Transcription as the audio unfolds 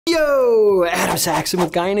Yo, Adam Saxon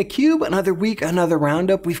with Guy in a Cube. Another week, another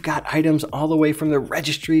roundup. We've got items all the way from the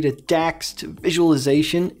registry to DAX to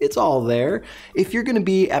visualization. It's all there. If you're going to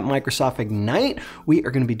be at Microsoft Ignite, we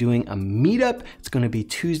are going to be doing a meetup. It's going to be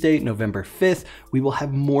Tuesday, November 5th. We will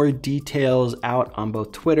have more details out on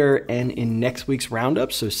both Twitter and in next week's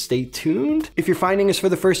roundup, so stay tuned. If you're finding us for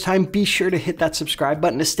the first time, be sure to hit that subscribe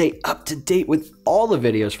button to stay up to date with all the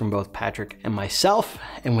videos from both Patrick and myself.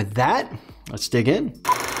 And with that, let's dig in.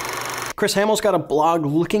 Chris Hamill's got a blog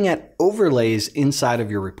looking at overlays inside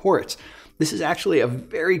of your reports. This is actually a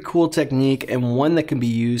very cool technique and one that can be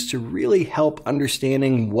used to really help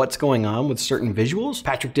understanding what's going on with certain visuals.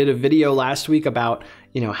 Patrick did a video last week about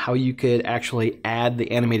how you could actually add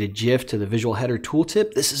the animated GIF to the visual header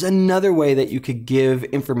tooltip. This is another way that you could give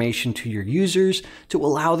information to your users to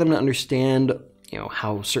allow them to understand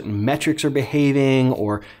how certain metrics are behaving,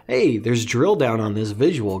 or hey, there's drill down on this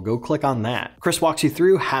visual, go click on that. Chris walks you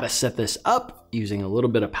through how to set this up using a little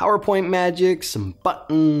bit of PowerPoint magic, some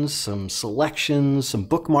buttons, some selections, some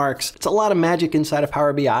bookmarks. It's a lot of magic inside of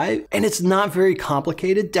Power BI, and it's not very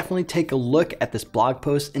complicated. Definitely take a look at this blog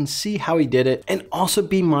post and see how he did it, and also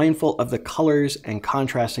be mindful of the colors and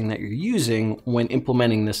contrasting that you're using when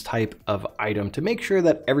implementing this type of item to make sure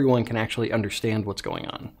that everyone can actually understand what's going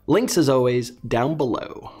on. Links, as always, down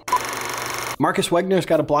below. Marcus Wegner's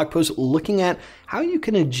got a blog post looking at how you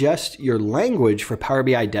can adjust your language for Power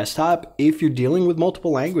BI Desktop if you're dealing with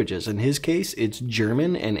multiple languages. In his case, it's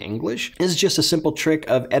German and English. This is just a simple trick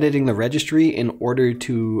of editing the registry in order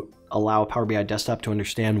to allow Power BI Desktop to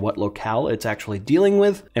understand what locale it's actually dealing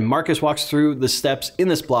with. And Marcus walks through the steps in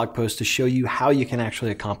this blog post to show you how you can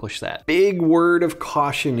actually accomplish that. Big word of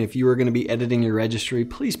caution: if you are going to be editing your registry,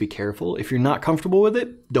 please be careful. If you're not comfortable with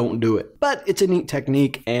it, don't do it. But it's a neat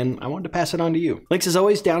technique, and I wanted to pass it on to you. Links, as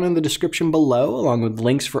always, down in the description below, along with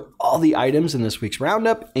links for all the items in this week's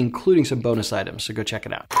roundup, including some bonus items, so go check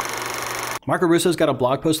it out. Marco Russo's got a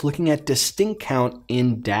blog post looking at distinct count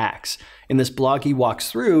in DAX. In this blog, he walks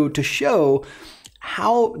through to show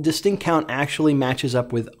how distinct count actually matches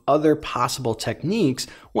up with other possible techniques,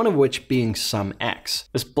 one of which being SumX.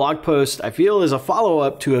 This blog post, I feel, is a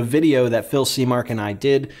follow-up to a video that Phil Seamark and I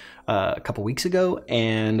did a couple weeks ago,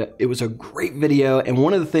 and it was a great video. And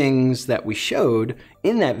one of the things that we showed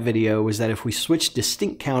in that video was that if we switched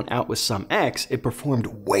distinct count out with SumX, it performed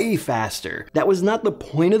way faster. That was not the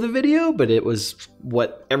point of the video, but it was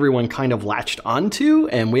what everyone kind of latched onto.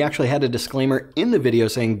 And we actually had a disclaimer in the video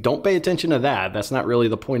saying, don't pay attention to that. That's not really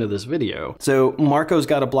the point of this video. So Marco's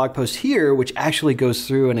got a blog post here, which actually goes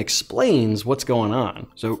through and explains what's going on.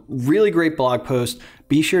 So really great blog post.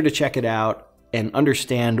 Be sure to check it out and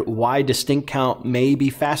understand why distinct count may be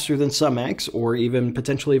faster than SumX, or even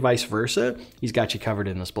potentially vice versa. He's got you covered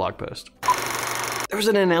in this blog post. There was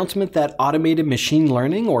an announcement that automated machine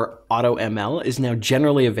learning, or AutoML, is now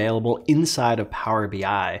generally available inside of Power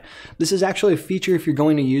BI. This is actually a feature. If you're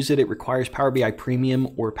going to use it, it requires Power BI Premium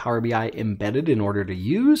or Power BI Embedded in order to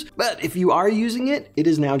use. But if you are using it, it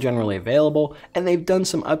is now generally available, and they've done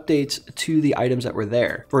some updates to the items that were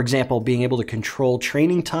there. For example, being able to control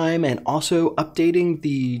training time and also updating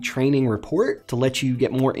the training report to let you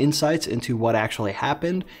get more insights into what actually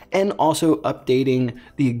happened, and also updating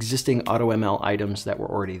the existing AutoML items that were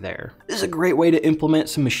already there. This is a great way to implement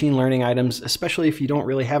some machine learning items, especially if you don't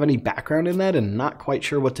really have any background in that and not quite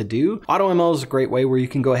sure what to do. AutoML is a great way where you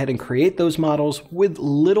can go ahead and create those models with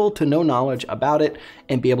little to no knowledge about it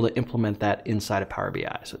and be able to implement that inside of Power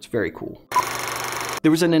BI. So it's very cool.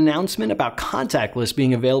 There was an announcement about Contactless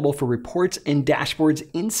being available for reports and dashboards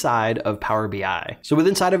inside of Power BI. So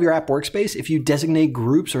inside of your app workspace, if you designate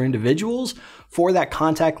groups or individuals for that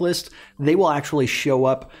contact list, they will actually show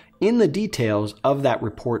up in the details of that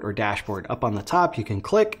report or dashboard. Up on the top, you can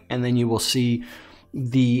click, and then you will see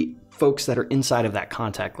the folks that are inside of that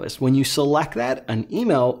contact list. When you select that, an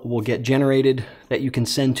email will get generated that you can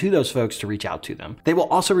send to those folks to reach out to them. They will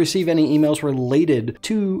also receive any emails related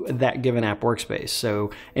to that given app workspace.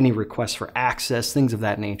 So any requests for access, things of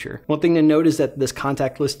that nature. One thing to note is that this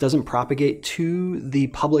contact list doesn't propagate to the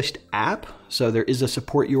published app. So there is a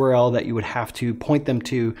support URL that you would have to point them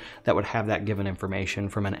to that would have that given information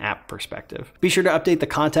from an app perspective. Be sure to update the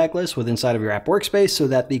contact list with inside of your app workspace so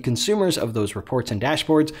that the consumers of those reports and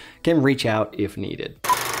dashboards can reach out if needed.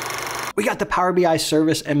 We got the Power BI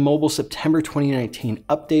Service and Mobile September 2019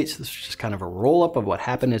 updates. This is just kind of a roll-up of what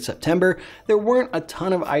happened in September. There weren't a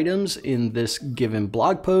ton of items in this given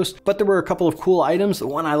blog post, but there were a couple of cool items. The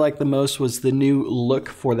one I liked the most was the new look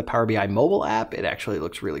for the Power BI mobile app. It actually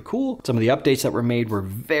looks really cool. Some of the updates that were made were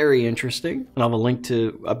very interesting, and I'll have a link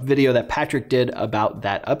to a video that Patrick did about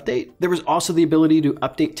that update. There was also the ability to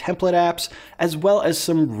update template apps, as well as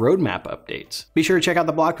some roadmap updates. Be sure to check out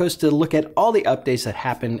the blog post to look at all the updates that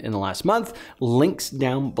happened in the last month. Links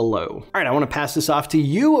down below. All right, I want to pass this off to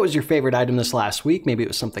you. What was your favorite item this last week? Maybe it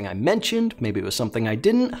was something I mentioned, maybe it was something I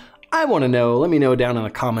didn't. I want to know. Let me know down in the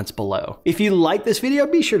comments below. If you like this video,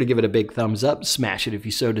 be sure to give it a big thumbs up, smash it if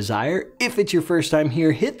you so desire. If it's your first time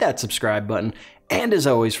here, hit that subscribe button. And as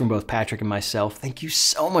always, from both Patrick and myself, thank you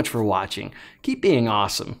so much for watching. Keep being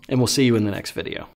awesome, and we'll see you in the next video.